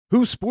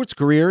Whose sports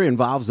career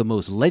involves the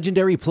most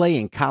legendary play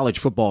in college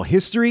football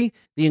history?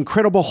 The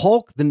Incredible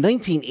Hulk, the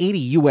 1980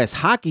 U.S.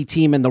 hockey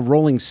team, and the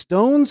Rolling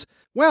Stones?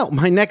 Well,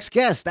 my next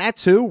guest,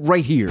 that's who,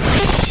 right here.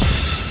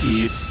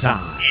 It's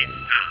time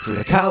for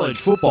the College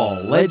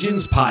Football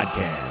Legends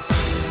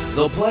Podcast.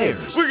 The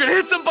players. We're going to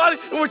hit somebody,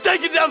 and we're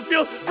taking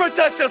downfield for a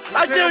touchdown.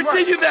 I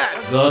guarantee you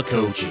that. The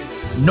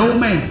coaches. No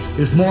man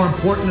is more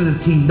important than the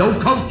team. No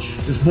coach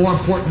is more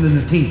important than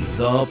the team.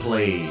 The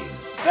plays.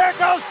 There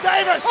goes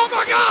Davis. Oh,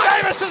 my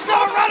God. Davis is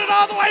going to run it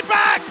all the way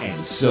back.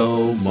 And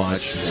so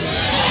much more.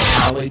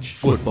 College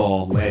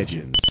football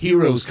legends.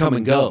 Heroes come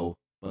and go,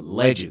 but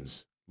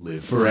legends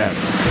live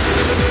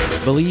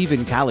forever. Believe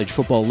in college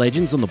football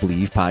legends on the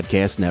Believe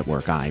Podcast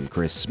Network. I'm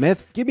Chris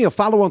Smith. Give me a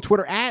follow on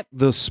Twitter at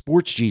The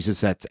Sports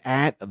Jesus. That's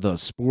at The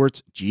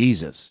Sports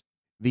Jesus.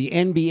 The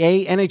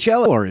NBA,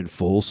 NHL are in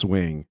full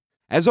swing.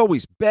 As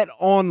always, Bet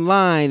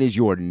Online is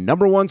your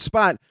number one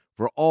spot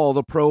for all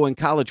the pro and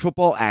college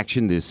football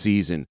action this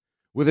season.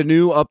 With a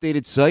new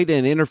updated site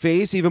and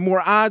interface, even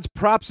more odds,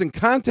 props, and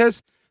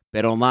contests,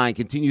 BetOnline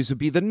continues to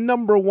be the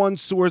number one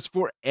source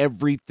for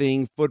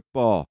everything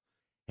football.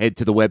 Head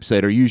to the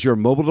website or use your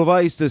mobile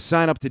device to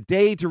sign up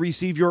today to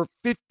receive your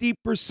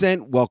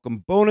 50%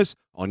 welcome bonus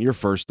on your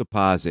first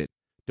deposit.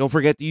 Don't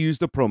forget to use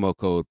the promo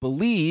code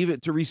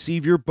BELIEVE to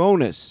receive your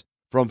bonus.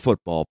 From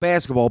football,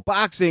 basketball,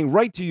 boxing,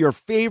 right to your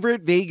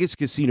favorite Vegas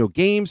casino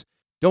games,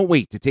 don't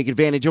wait to take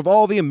advantage of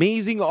all the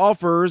amazing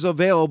offers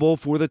available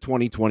for the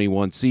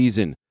 2021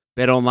 season.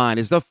 BetOnline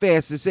is the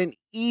fastest and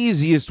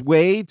easiest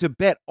way to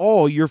bet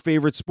all your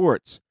favorite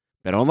sports.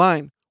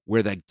 BetOnline,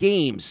 where the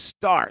game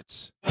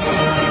starts.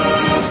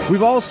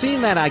 We've all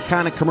seen that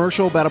iconic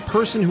commercial about a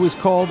person who is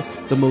called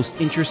the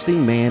most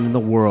interesting man in the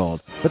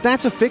world. But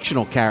that's a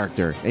fictional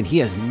character, and he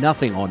has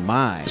nothing on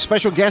mine.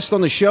 Special guest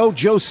on the show,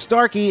 Joe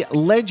Starkey,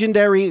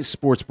 legendary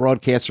sports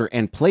broadcaster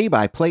and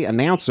play-by-play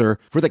announcer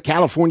for the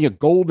California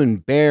Golden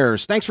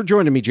Bears. Thanks for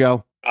joining me,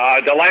 Joe.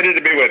 Delighted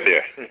to be with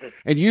you.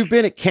 And you've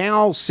been at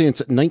Cal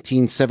since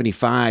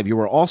 1975. You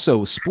were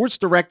also sports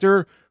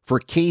director for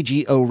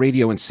KGO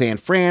Radio in San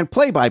Fran,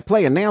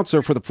 play-by-play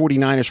announcer for the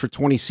 49ers for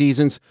 20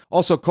 seasons,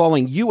 also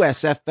calling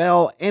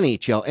USFL,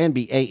 NHL,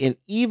 NBA, and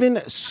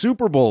even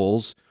Super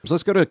Bowls. So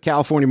let's go to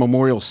California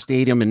Memorial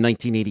Stadium in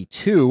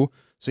 1982.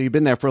 So you've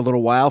been there for a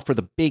little while for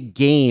the big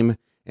game.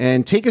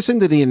 And take us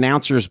into the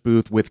announcer's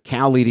booth with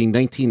Cal leading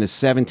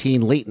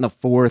 19-17, late in the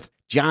fourth.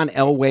 John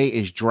Elway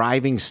is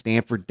driving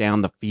Stanford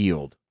down the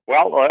field.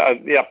 Well,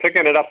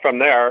 picking it up from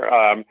there,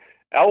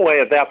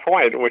 Elway at that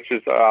point, which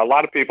is a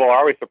lot of people are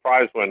always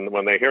surprised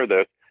when they hear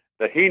this,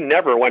 that he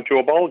never went to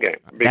a bowl game.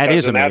 Because that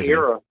is in amazing. That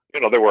era,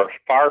 there were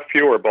far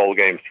fewer bowl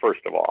games,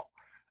 first of all.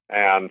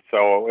 And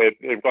so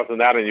it wasn't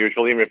that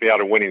unusual. Even if you had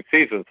a winning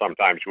season,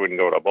 sometimes you wouldn't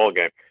go to a bowl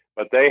game.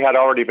 But they had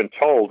already been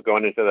told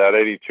going into that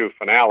 82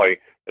 finale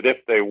that if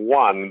they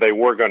won, they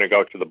were going to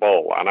go to the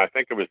bowl. And I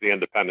think it was the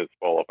Independence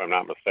Bowl, if I'm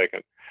not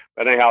mistaken.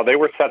 But anyhow, they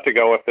were set to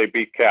go if they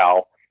beat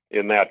Cal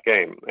in that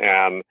game.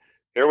 And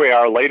here we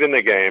are late in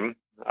the game.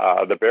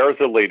 The Bears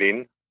are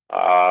leading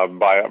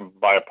by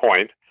a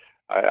point.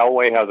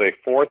 Elway has a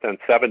 4th and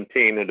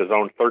 17 at his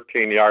own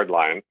 13-yard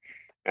line,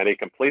 and he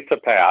completes a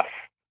pass,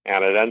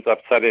 and it ends up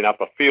setting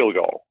up a field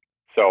goal.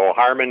 So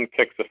Harmon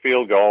kicks a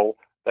field goal.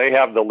 They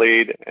have the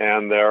lead,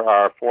 and there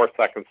are 4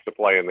 seconds to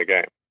play in the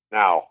game.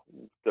 Now,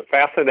 the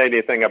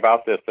fascinating thing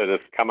about this that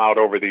has come out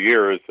over the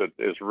years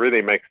is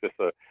really makes this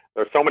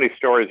there's so many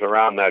stories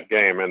around that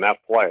game and that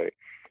play,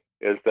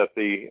 is that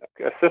the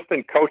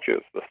assistant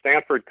coaches, the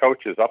Stanford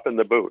coaches up in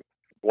the booth,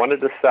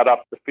 wanted to set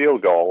up the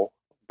field goal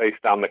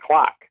based on the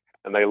clock.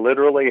 And they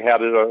literally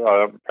had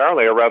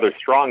apparently a rather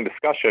strong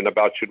discussion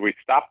about should we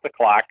stop the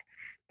clock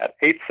at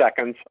 8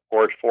 seconds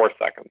or at 4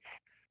 seconds.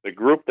 The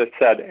group that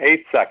said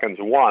 8 seconds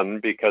won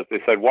because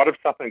they said, what if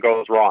something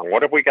goes wrong?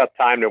 What if we got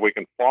time that we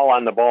can fall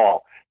on the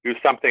ball, do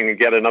something and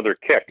get another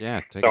kick? Yeah,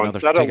 take another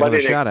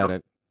shot at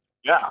it.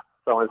 Yeah.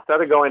 So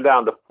instead of going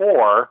down to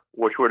 4,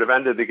 which would have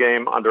ended the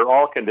game under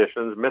all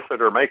conditions, miss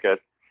it or make it,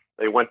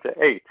 they went to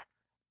 8.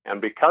 And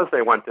because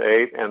they went to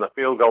 8 and the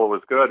field goal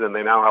was good and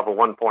they now have a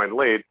 1-point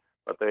lead,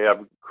 but they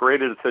have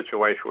created a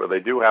situation where they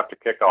do have to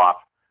kick off.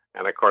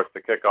 And, of course,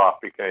 the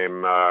kickoff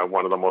became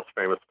one of the most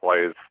famous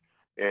plays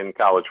in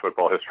college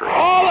football history.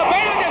 Oh, the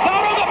band is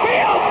out on the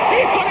field.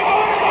 He's going to go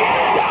into the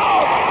end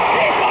zone.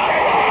 He's going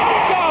into the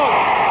end zone.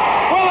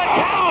 Will it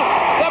count?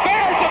 The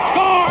Bears have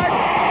scored,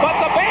 but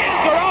the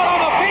bands are out on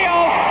the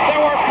field.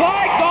 There were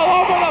flags all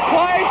over the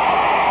place.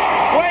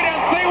 Wait and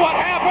see what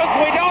happens.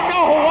 We don't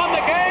know who won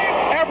the game.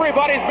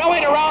 Everybody's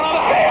milling around on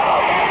the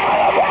field.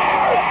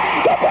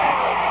 The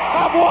Bears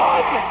have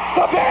won.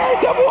 The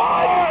Bears have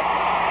won.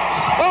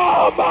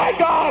 Oh, my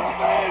God!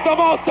 The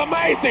most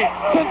amazing,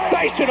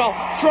 sensational,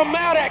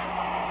 dramatic,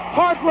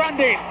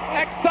 heartrending,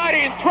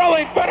 exciting,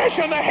 thrilling finish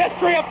in the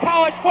history of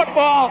college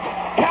football.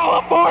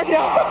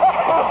 California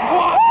has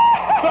won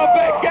the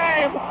big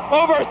game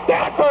over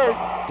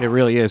Stanford. It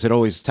really is. It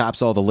always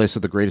tops all the lists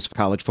of the greatest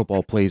college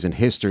football plays in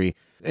history.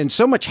 And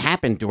so much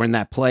happened during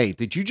that play.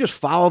 Did you just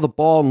follow the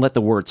ball and let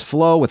the words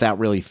flow without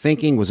really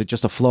thinking? Was it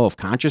just a flow of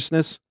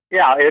consciousness?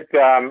 Yeah, and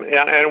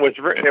it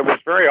was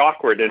very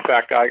awkward. In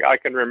fact, I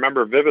can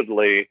remember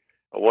vividly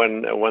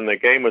when the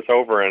game was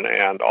over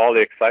and all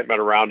the excitement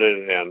around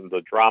it and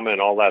the drama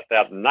and all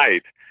that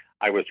night.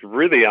 I was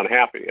really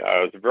unhappy.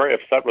 I was very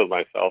upset with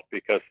myself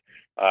because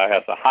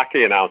as a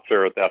hockey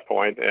announcer at that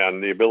point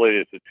and the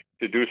ability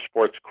to do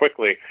sports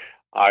quickly,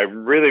 I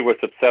really was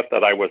upset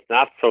that I was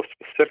not so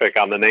specific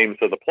on the names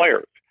of the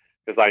players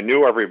because I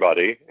knew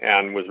everybody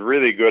and was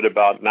really good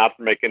about not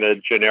making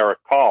it generic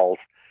calls.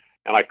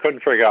 And I couldn't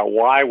figure out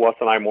why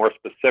wasn't I more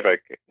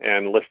specific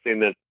and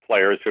listing the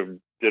players who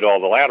did all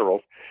the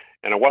laterals.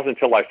 And it wasn't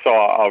until I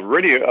saw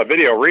a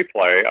video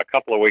replay a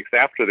couple of weeks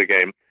after the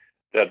game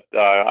that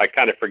I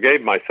kind of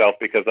forgave myself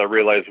because I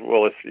realized,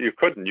 well, you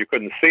couldn't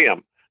see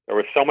them. There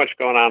was so much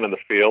going on in the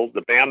field.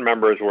 The band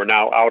members were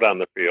now out on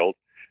the field,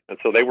 and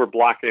so they were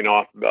blocking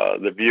off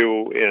the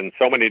view in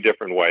so many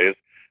different ways.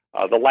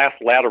 The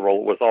last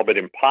lateral was all but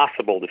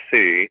impossible to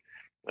see.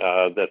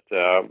 That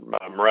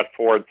Moret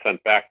Ford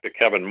sent back to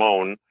Kevin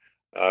Moen,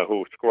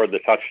 who scored the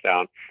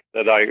touchdown,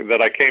 that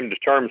I came to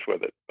terms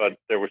with it. But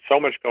there was so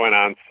much going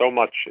on, so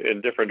much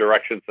in different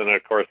directions, and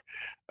of course,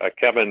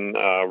 Kevin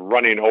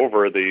running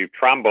over the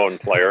trombone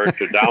player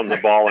to down the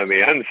ball in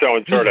the end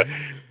zone, sort of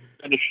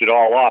finished it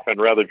all off in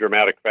rather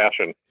dramatic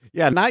fashion.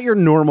 Yeah, not your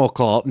normal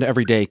call,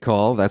 everyday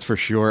call, that's for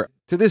sure.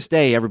 To this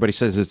day, everybody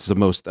says it's the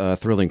most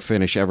thrilling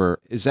finish ever.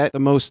 Is that the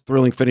most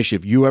thrilling finish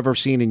you ever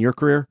seen in your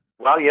career?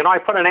 Well, I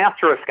put an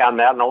asterisk on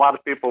that, and a lot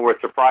of people were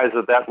surprised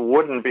that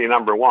wouldn't be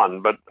number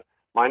one. But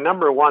my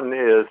number one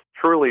is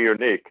truly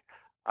unique.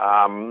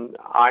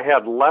 I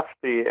had left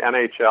the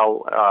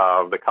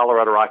NHL, the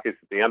Colorado Rockies,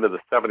 at the end of the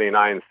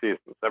 78-79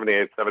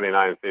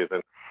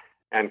 season,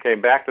 and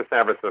came back to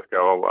San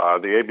Francisco.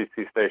 The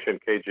ABC station,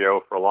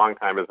 KGO, for a long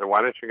time said,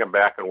 why don't you come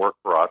back and work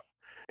for us?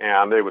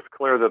 And it was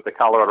clear that the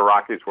Colorado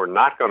Rockies were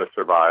not going to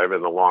survive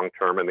in the long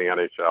term in the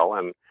NHL.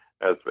 And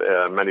as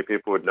many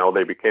people would know,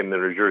 they became the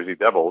New Jersey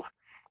Devils.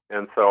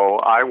 And so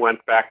I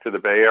went back to the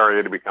Bay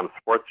Area to become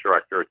sports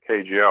director at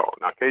KGO.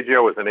 Now,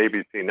 KGO was an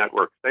ABC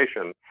network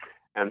station,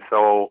 and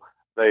so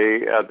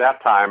they, at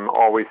that time,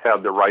 always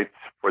had the rights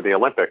for the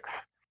Olympics.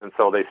 And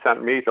so they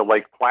sent me to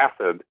Lake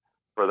Placid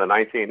for the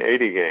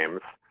 1980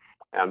 games.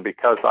 And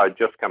because I'd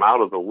just come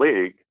out of the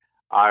league,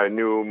 I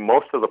knew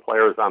most of the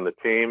players on the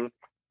team.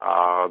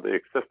 The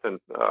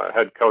assistant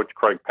head coach,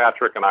 Craig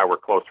Patrick, and I were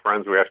close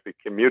friends. We actually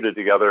commuted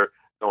together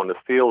going to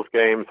Seals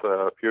games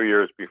a few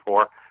years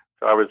before.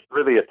 So I was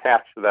really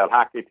attached to that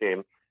hockey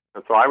team.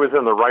 And so I was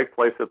in the right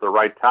place at the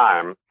right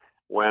time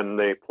when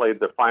they played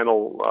the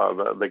final,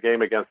 the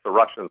game against the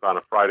Russians on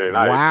a Friday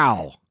night.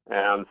 Wow.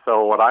 And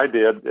so what I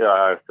did,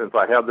 since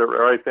I had the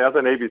right as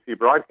an ABC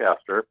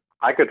broadcaster,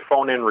 I could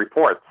phone in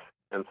reports.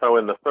 And so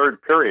in the third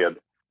period,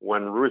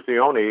 when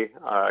Ruzioni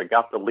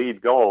got the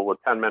lead goal with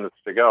 10 minutes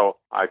to go,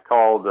 I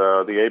called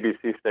the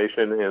ABC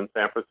station in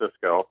San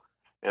Francisco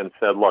and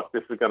said, look,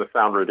 this is going to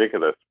sound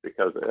ridiculous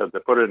because to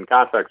put it in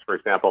context, for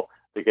example,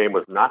 the game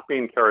was not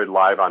being carried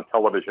live on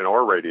television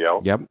or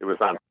radio. Yep. It was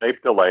on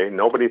tape delay.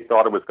 Nobody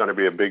thought it was going to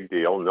be a big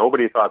deal.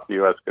 Nobody thought the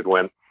U.S. could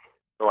win.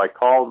 So I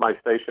called my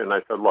station and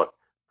I said, look,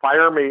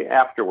 fire me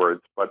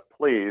afterwards, but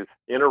please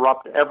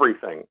interrupt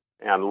everything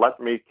and let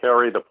me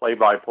carry the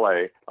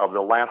play-by-play of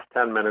the last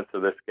 10 minutes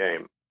of this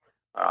game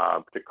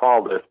to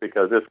call this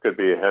because this could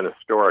be an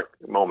historic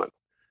moment.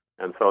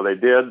 And so they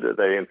did.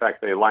 In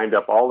fact, they lined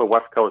up all the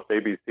West Coast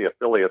ABC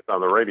affiliates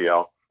on the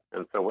radio.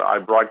 And so I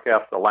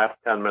broadcast the last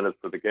 10 minutes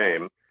of the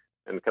game.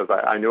 And because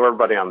I knew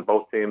everybody on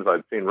both teams,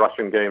 I'd seen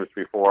Russian games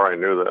before. I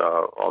knew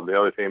all the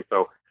other teams.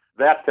 So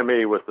that, to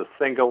me, was the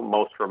single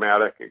most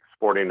dramatic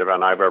sporting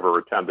event I've ever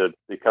attended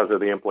because of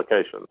the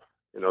implications.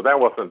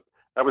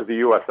 That was the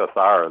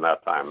USSR in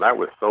that time. That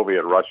was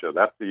Soviet Russia.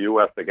 That's the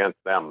U.S. against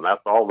them.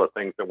 That's all the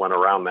things that went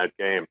around that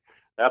game.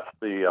 That's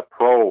the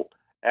pro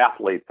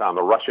athletes on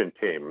the Russian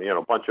team,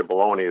 a bunch of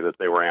baloney that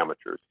they were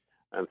amateurs.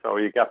 And so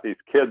you got these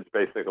kids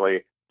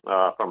basically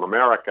from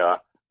America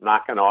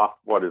knocking off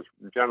what is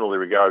generally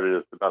regarded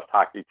as the best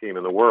hockey team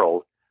in the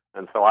world.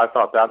 And so I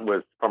thought that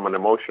was, from an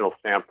emotional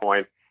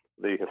standpoint,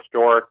 the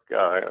historic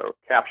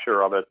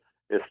capture of it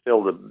is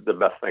still the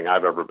best thing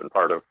I've ever been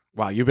part of.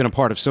 Wow, you've been a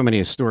part of so many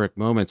historic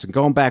moments. And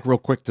going back real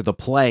quick to the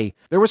play,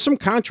 there was some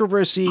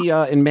controversy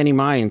in many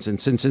minds, and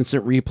since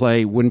instant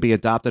replay wouldn't be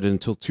adopted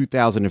until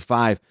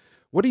 2005,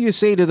 what do you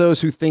say to those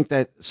who think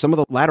that some of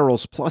the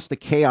laterals plus the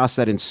chaos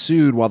that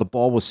ensued while the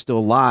ball was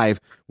still live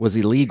was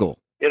illegal?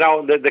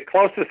 The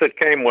closest it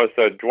came was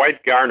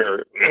Dwight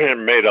Garner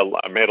made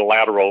a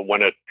lateral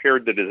when it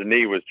appeared that his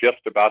knee was just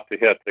about to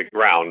hit the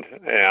ground.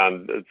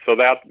 And so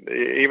that,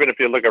 even if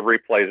you look at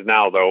replays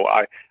now, though,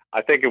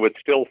 I think it would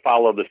still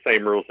follow the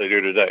same rules they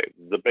do today.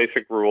 The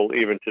basic rule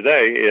even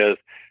today is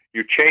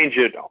you change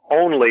it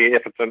only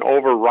if it's an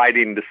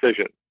overriding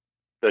decision,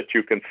 that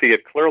you can see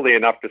it clearly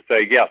enough to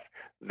say, yes,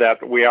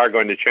 that we are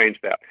going to change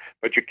that.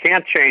 But you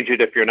can't change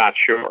it if you're not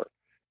sure.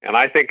 And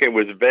I think it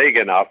was vague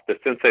enough that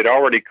since they'd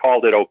already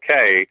called it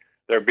okay,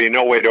 there'd be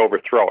no way to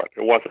overthrow it.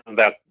 It wasn't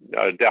that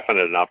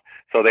definite enough.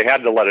 So they had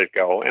to let it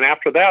go. And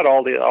after that,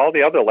 all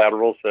the other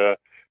laterals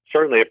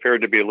certainly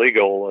appeared to be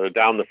legal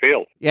down the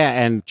field. Yeah,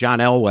 and John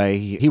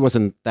Elway, he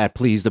wasn't that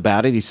pleased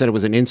about it. He said it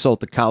was an insult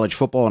to college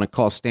football and it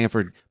cost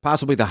Stanford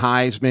possibly the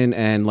Heisman,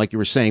 and like you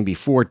were saying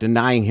before,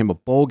 denying him a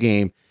bowl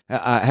game.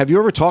 Have you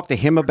ever talked to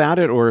him about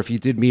it, or if you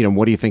did meet him,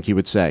 what do you think he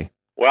would say?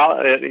 Well,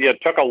 it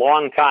took a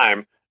long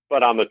time,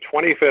 but on the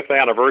 25th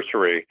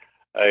anniversary,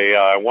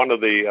 one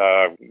of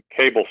the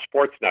cable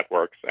sports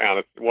networks, and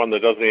it's one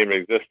that doesn't even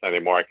exist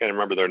anymore. I can't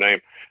remember their name,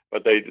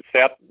 but they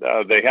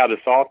had us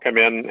all come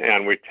in,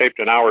 and we taped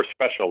an hour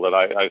special that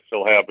I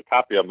still have a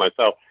copy of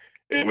myself.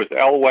 It was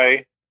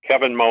Elway,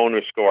 Kevin Moan,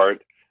 who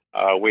scored.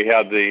 We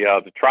had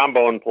the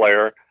trombone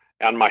player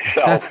and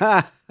myself.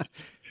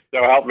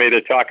 So help me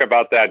to talk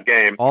about that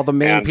game. All the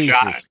main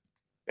pieces.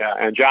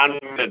 John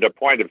made a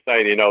point of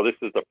saying, this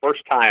is the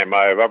first time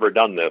I've ever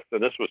done this,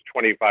 and this was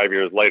 25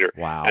 years later.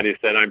 Wow. And he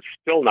said, I'm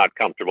still not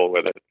comfortable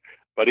with it,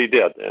 but he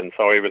did, and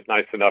so he was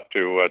nice enough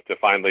to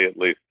finally at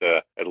least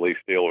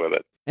deal with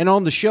it. And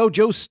on the show,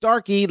 Joe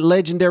Starkey,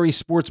 legendary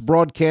sports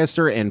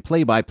broadcaster and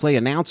play-by-play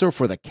announcer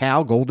for the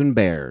Cal Golden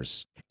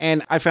Bears.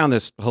 And I found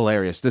this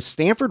hilarious. Does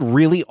Stanford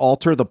really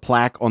alter the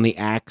plaque on the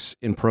axe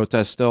in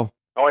protest still?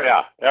 Oh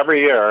yeah,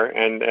 every year,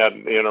 and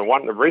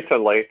one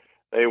recently.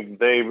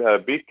 They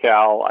beat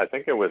Cal, I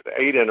think it was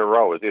 8 in a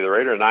row. It was either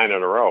 8 or 9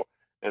 in a row.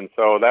 And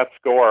so that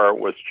score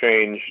was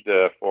changed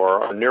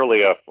for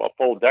nearly a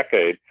full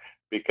decade,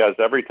 because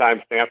every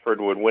time Stanford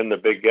would win the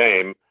big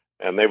game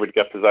and they would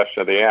get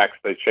possession of the axe,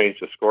 they changed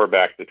the score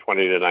back to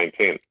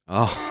 20-19.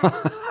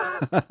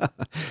 Oh,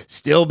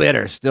 still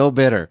bitter.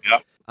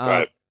 Yep,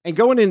 right. And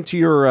going into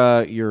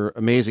your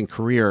amazing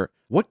career,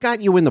 what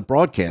got you into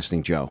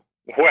broadcasting, Joe?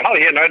 Well,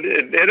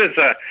 it is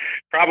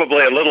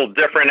probably a little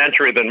different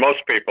entry than most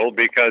people,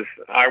 because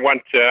I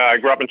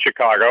grew up in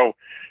Chicago,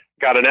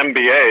 got an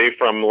MBA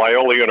from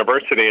Loyola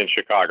University in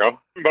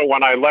Chicago. But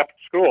when I left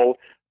school,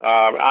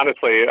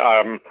 honestly,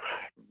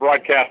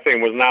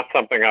 broadcasting was not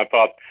something I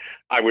thought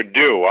I would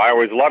do. I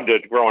always loved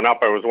it growing up.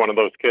 I was one of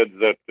those kids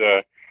that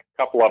a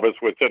couple of us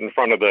would sit in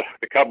front of the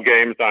Cub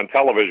games on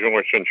television,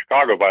 which in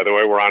Chicago, by the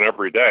way, were on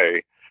every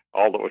day,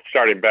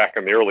 starting back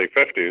in the early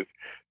 50s.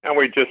 And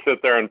we'd just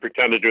sit there and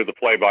pretend to do the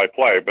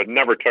play-by-play, but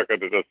never took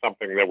it as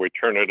something that would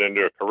turn it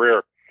into a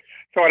career.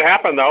 So what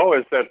happened, though,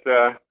 is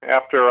that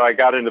after I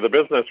got into the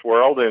business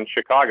world in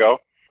Chicago,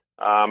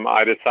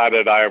 I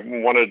decided I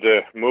wanted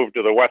to move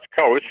to the West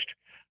Coast.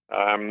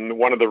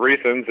 One of the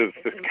reasons is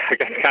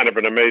kind of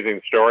an amazing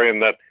story,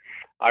 in that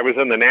I was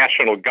in the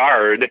National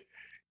Guard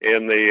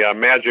in the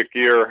magic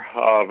year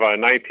of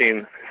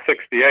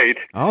 1968.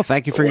 Oh,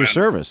 thank you for your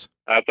service.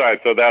 That's right.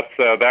 So that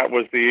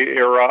was the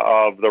era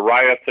of the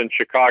riots in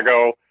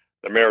Chicago,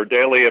 the Mayor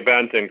Daley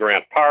event in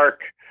Grant Park,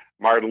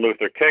 Martin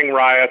Luther King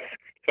riots.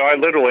 So I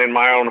literally, in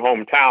my own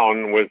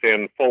hometown, was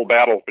in full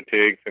battle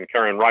fatigues and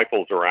carrying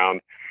rifles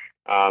around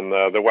on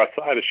the west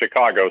side of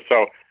Chicago.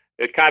 So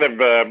it kind of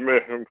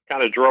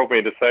drove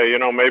me to say,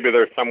 maybe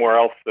there's somewhere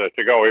else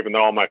to go. Even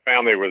though all my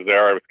family was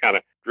there, I was kind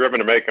of driven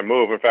to make a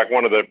move. In fact,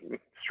 one of the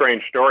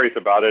strange stories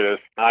about it is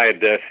I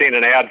had seen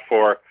an ad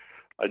for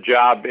a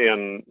job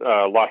in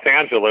Los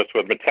Angeles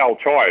with Mattel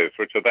Toys,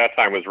 which at that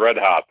time was red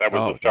hot. That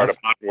was the start of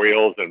Hot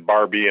Wheels and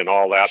Barbie and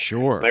all that.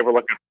 Sure. And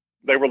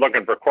they were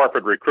looking for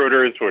corporate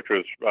recruiters, which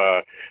was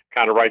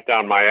kind of right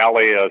down my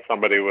alley as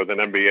somebody with an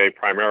MBA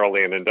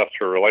primarily in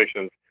industrial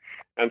relations.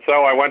 And so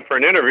I went for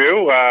an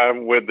interview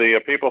with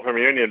the people from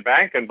Union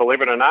Bank, and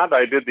believe it or not,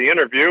 I did the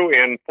interview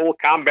in full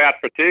combat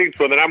fatigues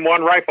with an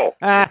M1 rifle.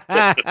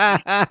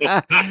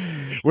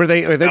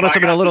 They must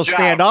have been a little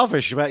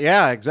standoffish, but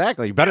yeah,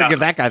 exactly. You better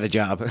give that guy the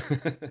job.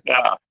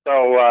 Yeah.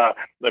 So,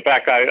 in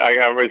fact, I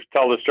always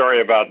tell the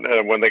story about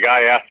when the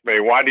guy asked me,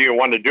 "Why do you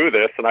want to do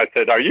this?" And I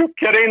said, "Are you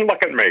kidding?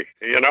 Look at me,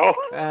 No,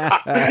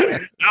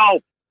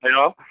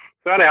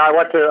 So anyhow,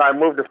 I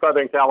moved to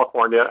Southern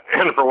California,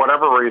 and for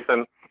whatever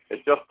reason,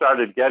 it just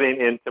started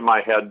getting into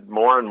my head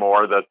more and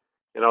more that,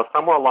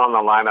 somewhere along the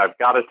line, I've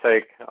got to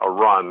take a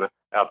run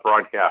at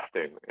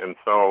broadcasting. And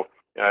so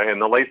in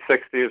the late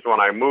 60s, when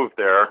I moved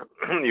there,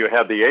 you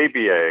had the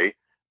ABA,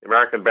 the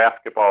American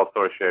Basketball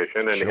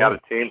Association, and you had a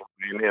team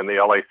in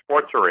the LA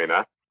Sports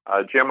Arena.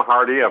 Jim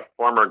Hardy, a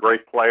former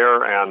great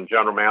player and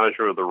general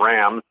manager of the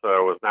Rams,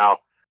 was now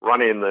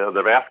running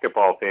the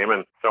basketball team.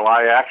 And so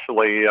I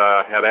actually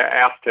had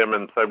asked him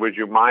and said, would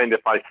you mind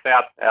if I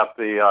sat at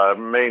the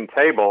main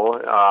table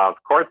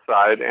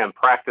courtside and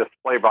practiced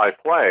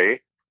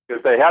play-by-play?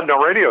 Because they had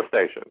no radio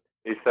station.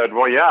 He said,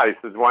 well, yeah. He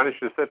says, why don't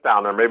you sit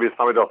down there? Maybe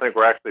somebody will think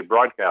we're actually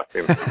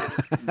broadcasting.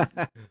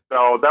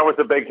 So that was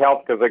a big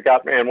help, because it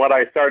got me. And what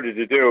I started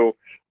to do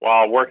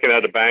while working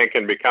at a bank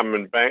and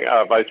becoming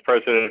vice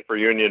president for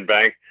Union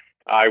Bank,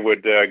 I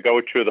would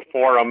go to the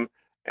Forum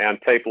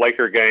and tape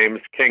Laker games,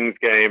 Kings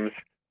games,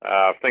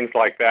 things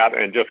like that,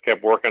 and just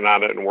kept working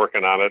on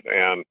it.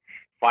 And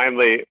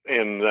finally,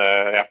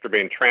 after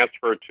being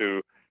transferred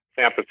to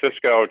San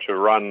Francisco to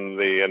run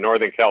the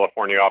Northern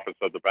California office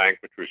of the bank,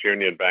 which was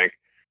Union Bank,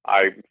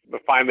 I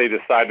finally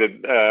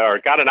decided or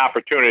got an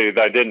opportunity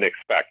that I didn't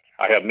expect.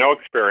 I had no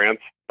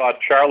experience, but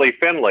Charlie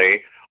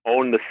Finley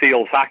owned the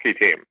Seals hockey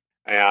team.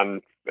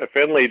 And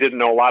Finley didn't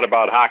know a lot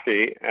about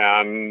hockey,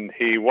 and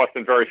he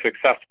wasn't very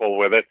successful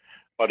with it.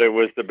 But it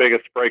was the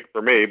biggest break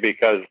for me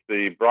because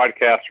the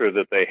broadcaster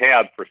that they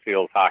had for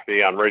Seals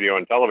hockey on radio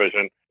and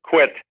television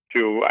quit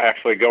to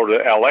actually go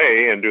to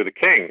L.A. and do the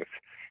Kings.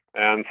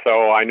 And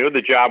so I knew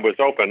the job was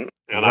open.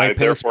 And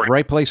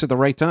right place at the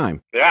right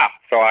time. Yeah.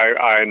 So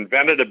I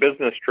invented a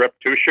business trip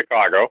to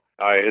Chicago.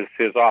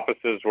 His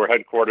offices were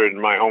headquartered in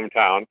my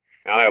hometown.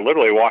 And I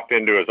literally walked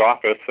into his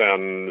office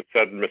and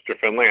said, Mr.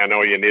 Finley, I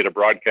know you need a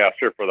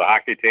broadcaster for the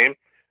hockey team.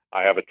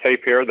 I have a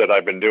tape here that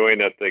I've been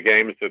doing at the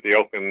games at the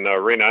Oakland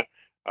Arena.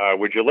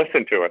 Would you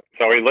listen to it?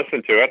 So he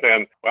listened to it,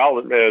 and, well,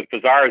 as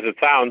bizarre as it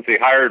sounds, he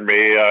hired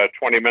me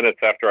 20 minutes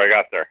after I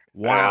got there.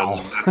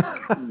 Wow.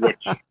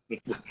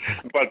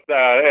 But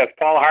as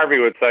Paul Harvey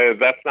would say,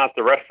 that's not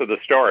the rest of the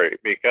story,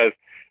 because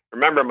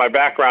remember, my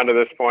background at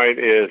this point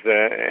is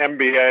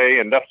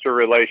MBA, industrial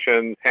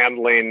relations,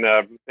 handling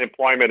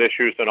employment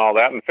issues and all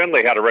that. And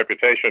Finley had a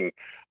reputation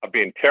of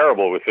being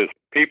terrible with his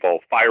people,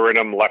 firing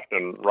them left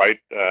and right.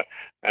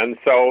 And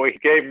so he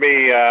gave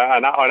me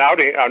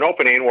an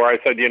opening where I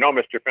said, you know,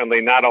 Mr.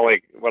 Finley, not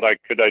only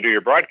could I do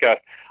your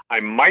broadcast, I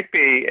might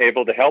be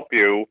able to help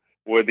you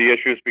with the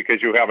issues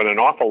because you have an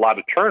awful lot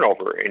of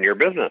turnover in your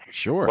business.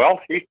 Sure.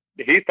 Well, he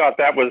thought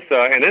that was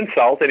an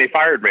insult, and he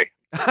fired me.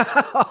 So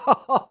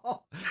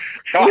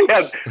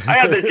I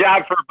had the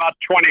job for about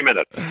 20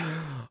 minutes.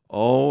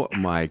 Oh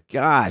my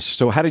gosh!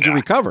 So how did you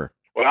recover?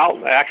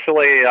 Well,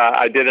 actually,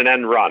 I did an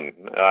end run,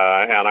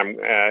 and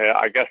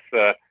I guess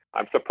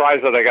I'm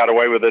surprised that I got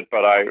away with it.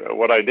 But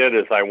what I did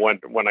is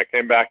when I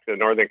came back to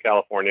Northern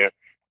California,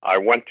 I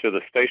went to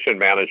the station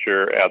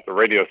manager at the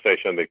radio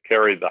station that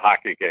carried the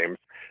hockey games,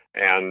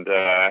 and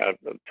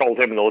told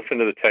him to listen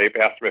to the tape.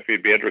 Asked him if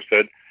he'd be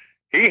interested.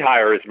 He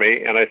hires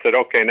me, and I said,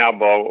 okay, now,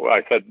 Bo,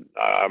 I said,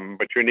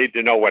 but you need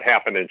to know what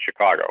happened in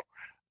Chicago.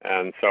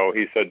 And so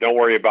he said, don't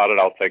worry about it.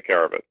 I'll take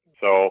care of it.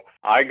 So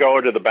I go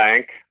to the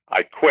bank.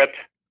 I quit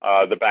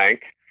the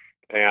bank.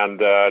 And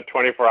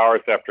 24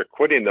 hours after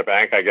quitting the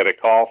bank, I get a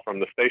call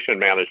from the station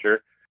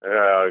manager,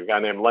 a guy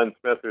named Len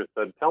Smith, who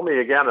said, tell me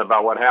again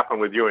about what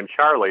happened with you and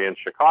Charlie in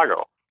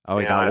Chicago. Oh,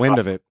 he got wind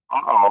of it.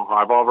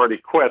 I've already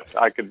quit.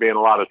 I could be in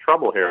a lot of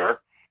trouble here.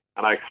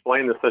 And I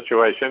explained the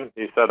situation.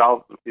 He said,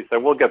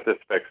 we'll get this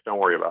fixed. Don't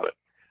worry about it.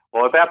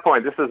 Well, at that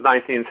point, this is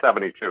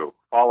 1972,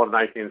 fall of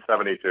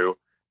 1972,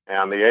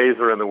 and the A's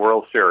are in the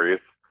World Series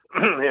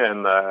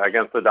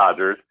against the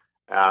Dodgers.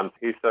 And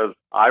he says,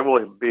 I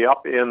will be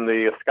up in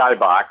the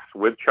skybox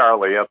with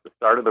Charlie at the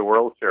start of the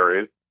World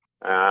Series,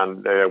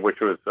 and which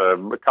was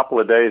a couple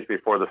of days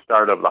before the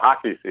start of the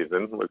hockey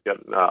season was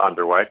getting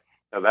underway.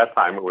 At that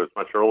time, it was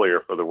much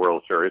earlier for the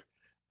World Series.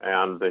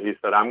 And he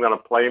said, I'm going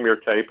to play him your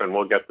tape and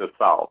we'll get this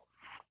solved.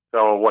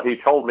 So what he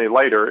told me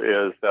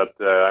later is that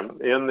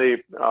in the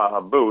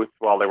booth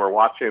while they were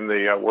watching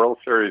the World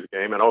Series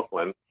game in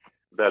Oakland,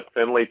 that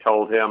Finley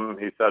told him,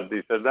 he said,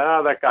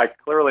 that guy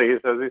clearly, he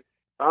says,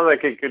 I don't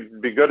think he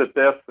could be good at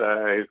this.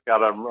 He's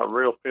got a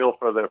real feel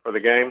for the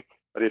game.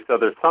 But he said,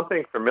 there's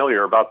something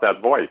familiar about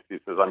that voice. He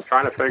says, I'm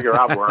trying to figure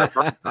out where I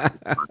heard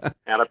it.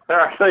 And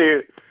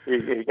apparently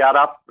he got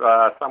up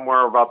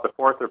somewhere about the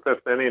fourth or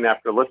fifth inning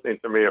after listening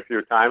to me a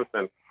few times,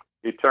 and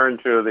he turned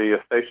to the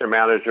station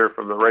manager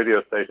from the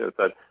radio station and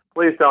said,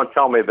 please don't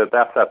tell me that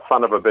that's that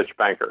son of a bitch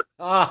banker.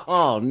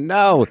 Oh,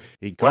 no.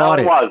 He caught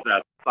it. Well, it was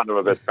that son of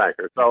a bitch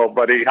banker. So,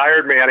 but he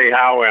hired me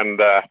anyhow, and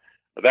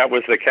that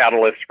was the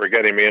catalyst for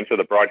getting me into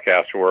the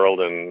broadcast world.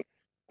 And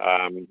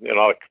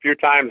a few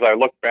times I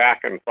looked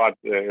back and thought,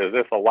 is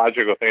this a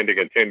logical thing to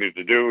continue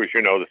to do? As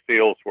you know, the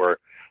Seals were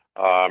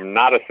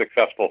not a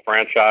successful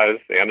franchise.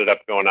 They ended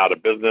up going out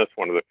of business,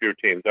 one of the few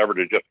teams ever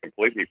to just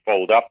completely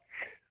fold up.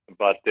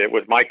 But it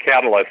was my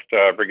catalyst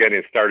for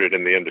getting started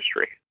in the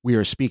industry. We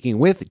are speaking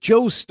with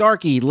Joe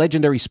Starkey,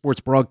 legendary sports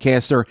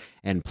broadcaster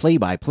and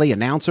play-by-play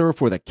announcer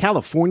for the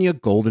California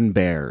Golden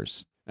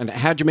Bears. And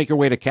how'd you make your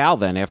way to Cal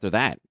then after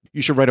that?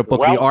 You should write a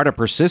book, The Art of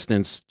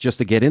Persistence, just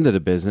to get into the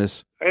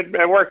business.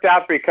 It worked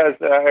out because,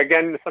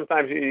 again,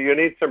 sometimes you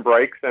need some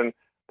breaks. And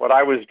what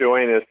I was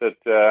doing is that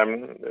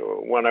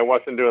when I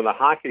wasn't doing the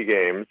hockey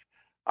games,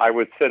 I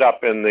would sit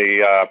up in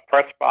the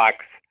press box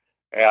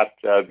at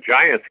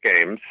Giants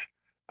games,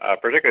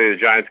 particularly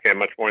the Giants game,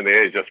 much more in the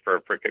A's, just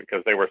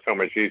because they were so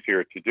much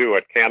easier to do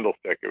at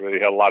Candlestick. You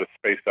had a lot of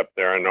space up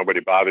there and nobody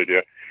bothered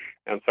you.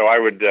 And so I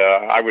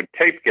would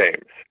tape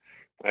games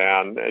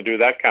and do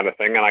that kind of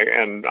thing.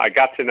 And I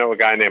got to know a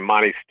guy named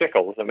Monty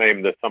Stickles, a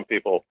name that some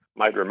people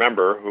might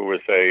remember, who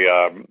was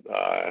a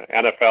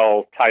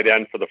NFL tight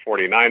end for the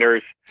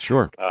 49ers.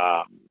 Sure.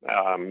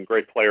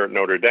 Great player at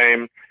Notre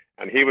Dame.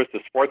 And he was the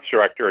sports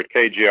director at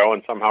KGO,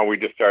 and somehow we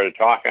just started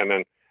talking.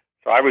 And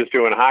so I was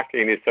doing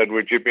hockey, and he said,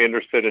 would you be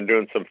interested in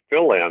doing some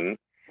fill-in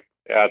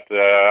at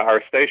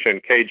our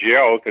station,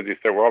 KGO? Because he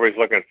said, we're always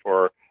looking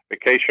for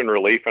vacation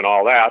relief and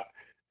all that.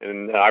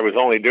 And I was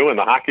only doing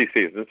the hockey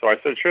season. So I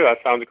said, sure, that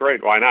sounds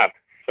great. Why not?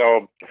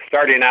 So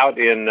starting out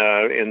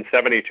in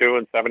 72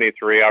 and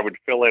 73, I would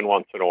fill in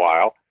once in a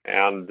while.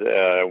 And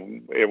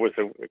it was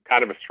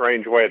kind of a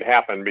strange way it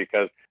happened,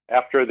 because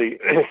after the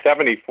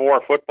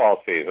 74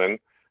 football season,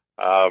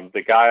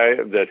 the guy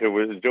who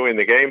was doing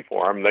the game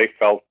for him, they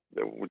felt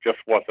it just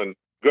wasn't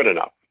good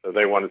enough. So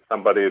they wanted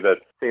somebody that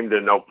seemed to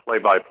know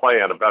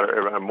play-by-play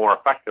and more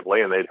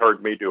effectively, and they'd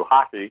heard me do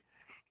hockey.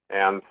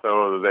 And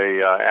so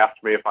they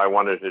asked me if I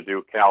wanted to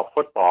do Cal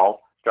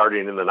football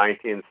starting in the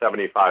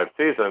 1975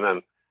 season. And,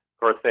 of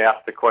course, they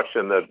asked the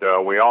question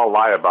that we all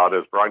lie about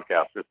as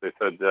broadcasters. They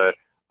said,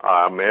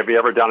 have you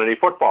ever done any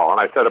football?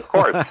 And I said, of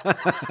course.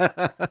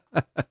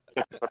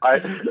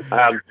 Right?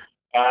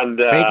 And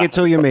fake it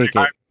till you make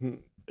it.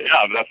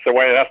 Yeah, that's the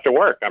way it has to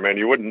work. I mean,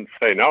 you wouldn't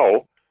say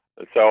no.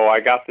 So I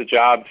got the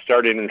job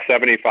starting in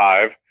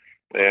 75,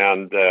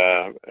 and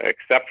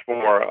except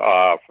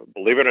for,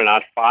 believe it or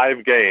not,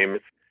 5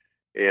 games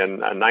in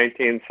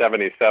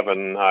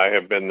 1977, I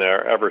have been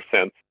there ever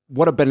since.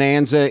 What a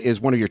Bonanza is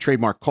one of your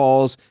trademark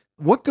calls.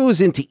 What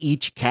goes into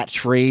each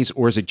catchphrase,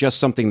 or is it just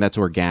something that's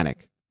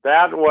organic?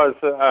 That was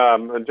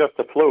just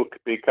a fluke,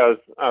 because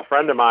a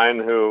friend of mine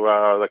who,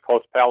 the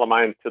close pal of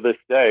mine to this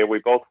day, we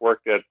both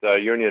worked at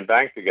Union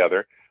Bank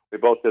together. We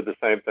both did the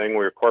same thing.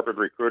 We were corporate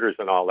recruiters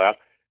and all that.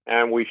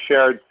 And we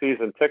shared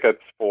season tickets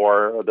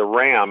for the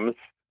Rams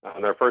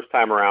on their first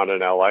time around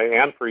in L.A.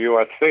 and for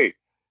USC.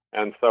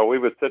 And so we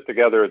would sit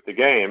together at the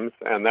games,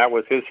 and that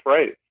was his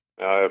phrase.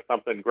 If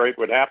something great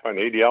would happen,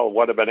 he'd yell,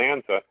 "What a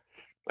Bonanza."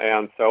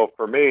 And so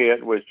for me,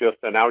 it was just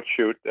an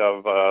outshoot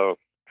of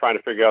trying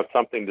to figure out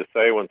something to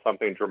say when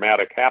something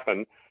dramatic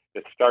happened.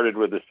 It started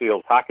with the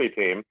Seals hockey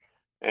team.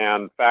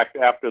 And in fact,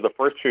 after the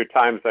first few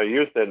times I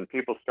used it and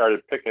people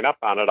started picking up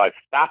on it, I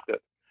stopped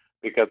it,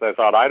 because I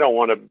thought, I don't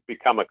want to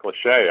become a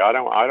cliche. I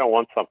don't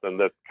want something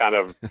that's kind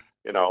of,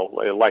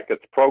 like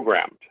it's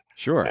programmed.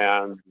 Sure.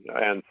 And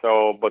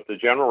so, but the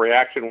general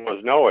reaction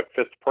was, no, it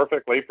fits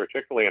perfectly,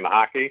 particularly in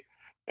hockey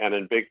and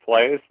in big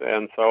plays.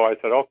 And so I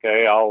said,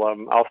 okay,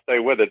 I'll stay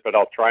with it, but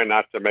I'll try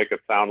not to make it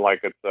sound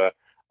like it's a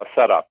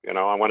setup.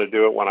 I want to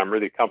do it when I'm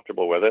really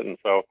comfortable with it. And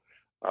so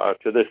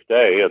to this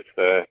day,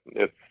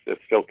 it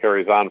still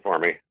carries on for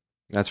me.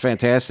 That's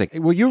fantastic.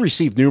 Well, you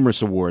received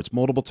numerous awards,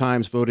 multiple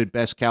times voted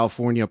Best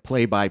California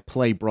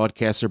Play-by-Play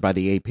Broadcaster by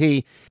the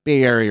AP,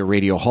 Bay Area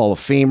Radio Hall of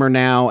Famer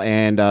now,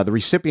 and the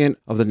recipient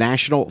of the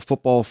National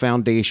Football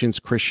Foundation's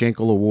Chris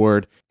Schenkel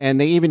Award. And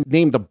they even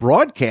named the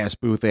broadcast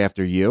booth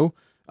after you.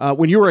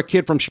 When you were a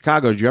kid from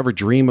Chicago, did you ever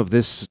dream of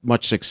this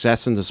much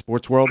success in the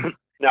sports world?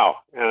 No.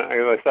 As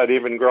I said,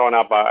 even growing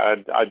up,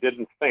 I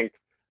didn't think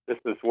this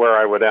is where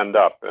I would end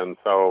up. And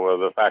so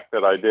the fact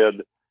that I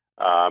did,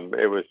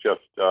 it was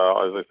just,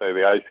 as I say,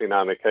 the icing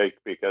on the cake,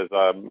 because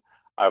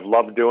I've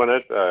loved doing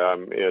it.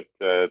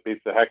 It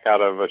beats the heck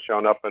out of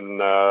showing up in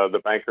the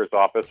banker's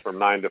office from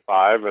 9 to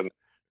 5. And,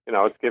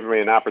 it's given me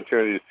an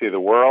opportunity to see the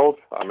world.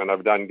 I mean,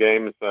 I've done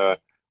games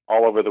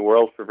all over the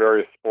world for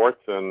various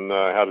sports, and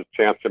had a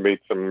chance to meet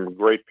some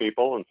great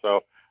people. And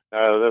so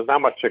there's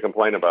not much to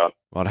complain about.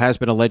 Well, it has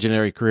been a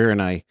legendary career,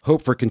 and I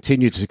hope for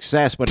continued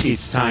success, but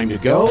it's time to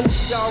go.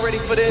 Y'all ready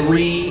for this?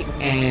 3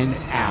 and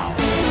out.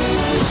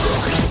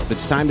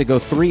 It's time to go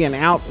 3 and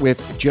out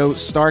with Joe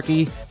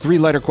Starkey.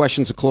 3-letter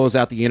questions to close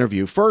out the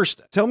interview.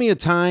 First, tell me a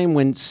time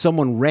when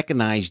someone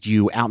recognized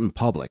you out in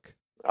public.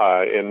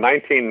 In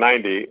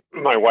 1990,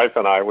 my wife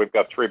and I, we've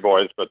got 3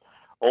 boys, but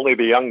only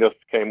the youngest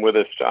came with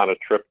us on a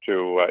trip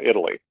to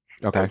Italy.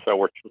 Okay. And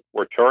so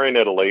we're touring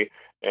Italy,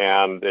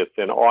 and it's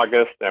in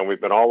August, and we've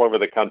been all over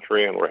the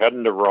country, and we're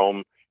heading to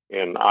Rome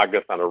in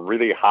August on a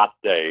really hot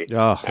day.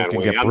 Oh, it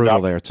can get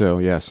brutal there too,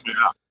 yes. Yeah.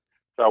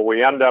 So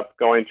we end up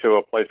going to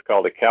a place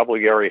called the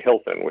Cavalieri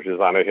Hilton, which is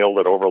on a hill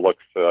that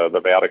overlooks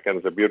the Vatican.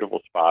 It's a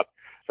beautiful spot.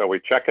 So we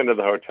check into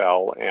the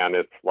hotel, and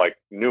it's like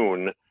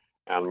noon,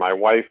 and my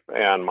wife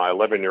and my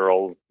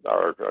 11-year-old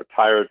are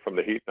tired from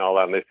the heat and all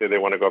that, and they say they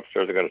want to go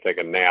upstairs. They're going to take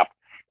a nap.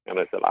 And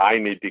I said, I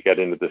need to get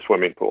into the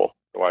swimming pool.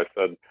 So I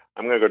said,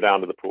 I'm going to go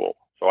down to the pool.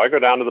 So I go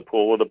down to the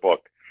pool with a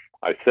book.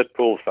 I sit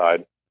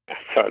poolside.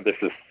 So this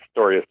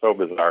story is so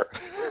bizarre.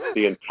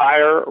 The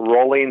entire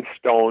Rolling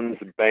Stones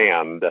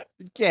band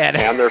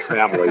and their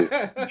families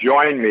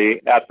join me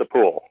at the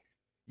pool.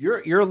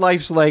 Your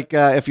life's like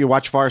if you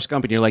watch Forrest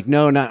Gump and you're like,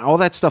 no, not all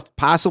that stuff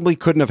possibly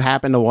couldn't have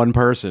happened to one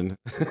person.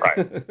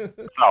 Right.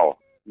 So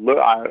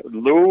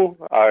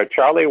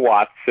Charlie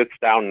Watts sits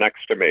down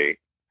next to me.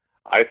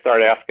 I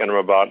start asking him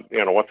about,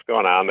 what's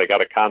going on. They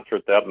got a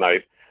concert that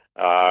night.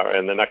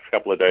 And the next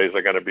couple of days,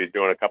 they're going to be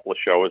doing a couple of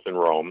shows in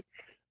Rome.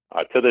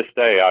 To this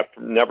day, I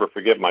never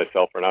forgive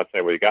myself for not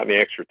saying, well, you got any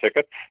extra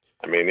tickets?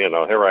 I mean,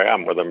 here I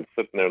am with him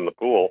sitting in the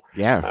pool.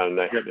 Yeah. And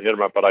I hit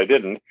him up, but I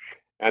didn't.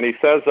 And he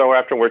says, though,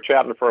 after we're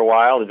chatting for a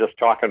while and just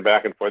talking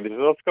back and forth, he says,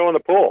 let's go in the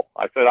pool.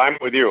 I said, I'm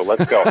with you.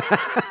 Let's go.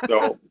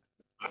 So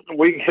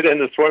we get in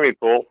the swimming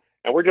pool,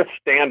 and we're just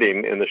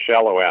standing in the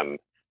shallow end.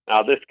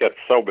 Now, this gets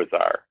so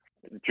bizarre.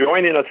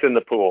 Joining us in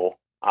the pool,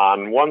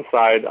 on one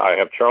side, I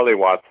have Charlie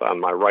Watts on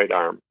my right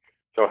arm.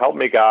 So help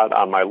me God,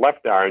 on my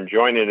left arm,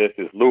 joining us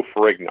is Lou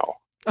Ferrigno.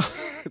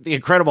 The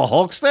Incredible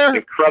Hulk's there?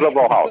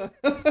 Incredible Hulk.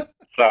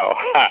 So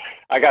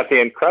I got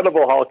the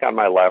Incredible Hulk on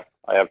my left.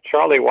 I have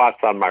Charlie Watts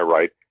on my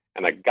right.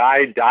 and a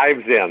guy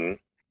dives in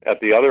at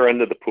the other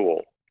end of the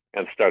pool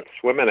and starts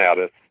swimming at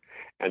us.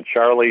 And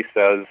Charlie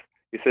says,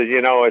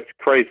 it's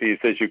crazy. He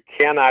says, you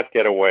cannot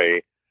get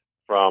away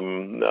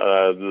from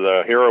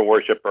the hero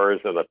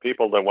worshipers and the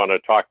people that want to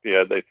talk to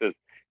you.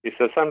 He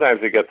says,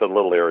 sometimes it gets a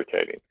little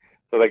irritating.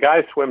 So the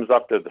guy swims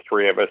up to the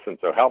three of us, and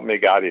so help me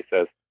God, he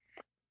says,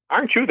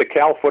 aren't you the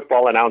Cal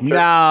football announcer?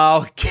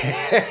 No.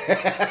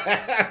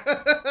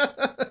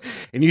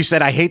 And you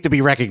said, I hate to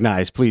be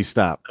recognized. Please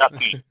stop.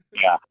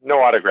 Yeah, no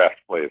autographs,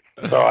 please.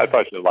 So I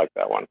thought you'd like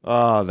that one.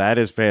 Oh, that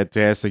is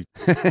fantastic.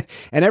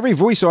 And every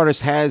voice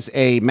artist has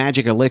a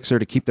magic elixir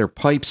to keep their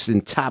pipes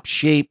in top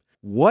shape.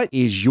 What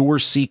is your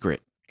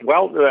secret?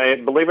 Well,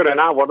 believe it or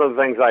not, one of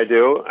the things I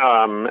do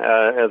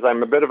is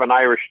I'm a bit of an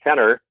Irish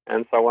tenor,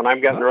 and so when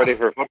I'm getting ready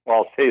for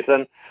football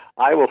season,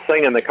 I will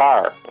sing in the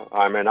car.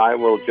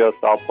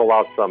 I'll pull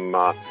out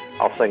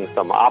I'll sing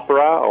some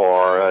opera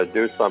or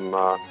do some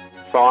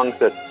songs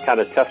that kind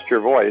of test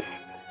your voice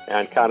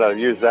and kind of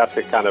use that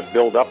to kind of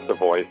build up the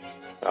voice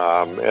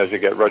as you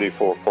get ready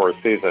for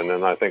a season,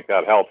 and I think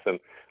that helps. And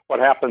what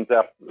happens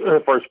after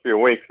the first few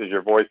weeks is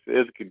your voice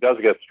does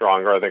get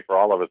stronger, I think, for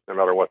all of us, no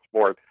matter what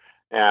sport,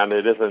 and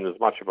it isn't as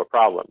much of a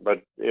problem.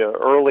 But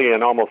early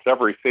in almost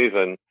every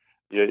season,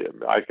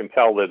 I can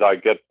tell that I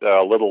get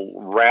a little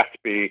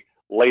raspy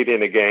late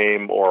in a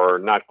game or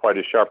not quite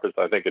as sharp as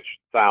I think it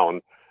should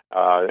sound.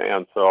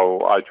 And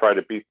so I try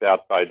to beat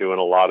that by doing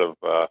a lot of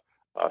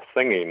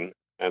singing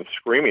and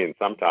screaming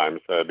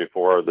sometimes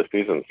before the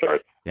season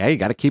starts. Yeah, you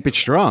got to keep it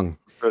strong.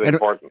 Really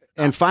important.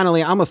 And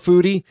finally, I'm a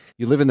foodie.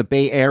 You live in the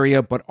Bay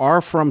Area, but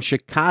are from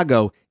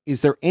Chicago.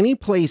 Is there any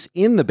place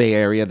in the Bay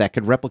Area that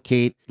could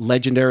replicate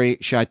legendary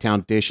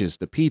Chi-Town dishes?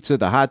 The pizza,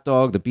 the hot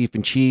dog, the beef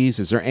and cheese.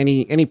 Is there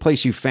any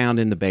place you found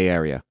in the Bay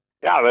Area?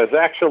 Yeah, there's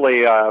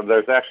actually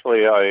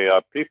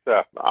a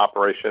pizza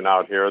operation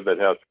out here that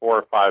has 4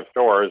 or 5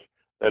 stores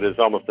that is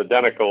almost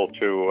identical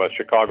to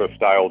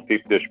Chicago-style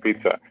deep dish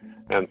pizza.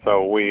 And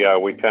so we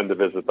tend to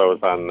visit those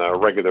on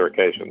regular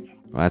occasions.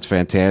 Well, that's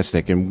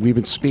fantastic. And we've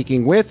been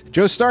speaking with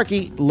Joe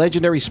Starkey,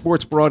 legendary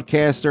sports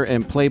broadcaster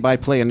and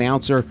play-by-play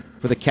announcer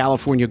for the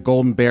California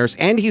Golden Bears.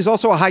 And he's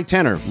also a high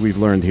tenor, we've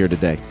learned here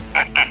today.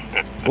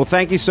 Well,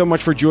 thank you so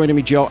much for joining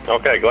me, Joe.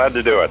 Okay, glad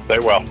to do it. Stay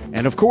well.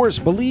 And of course,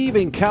 Believe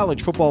in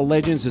College Football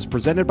Legends is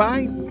presented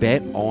by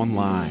Bet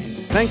Online.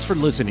 Thanks for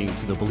listening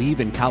to the Believe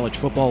in College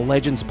Football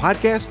Legends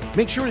podcast.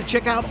 Make sure to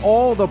check out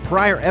all the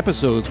prior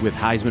episodes with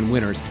Heisman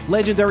winners,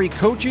 legendary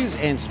coaches,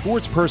 and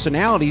sports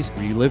personalities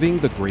reliving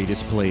the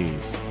greatest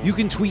plays. You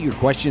can tweet your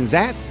questions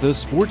at The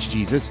Sports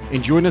Jesus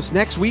and join us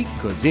next week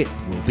because it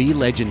will be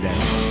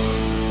legendary.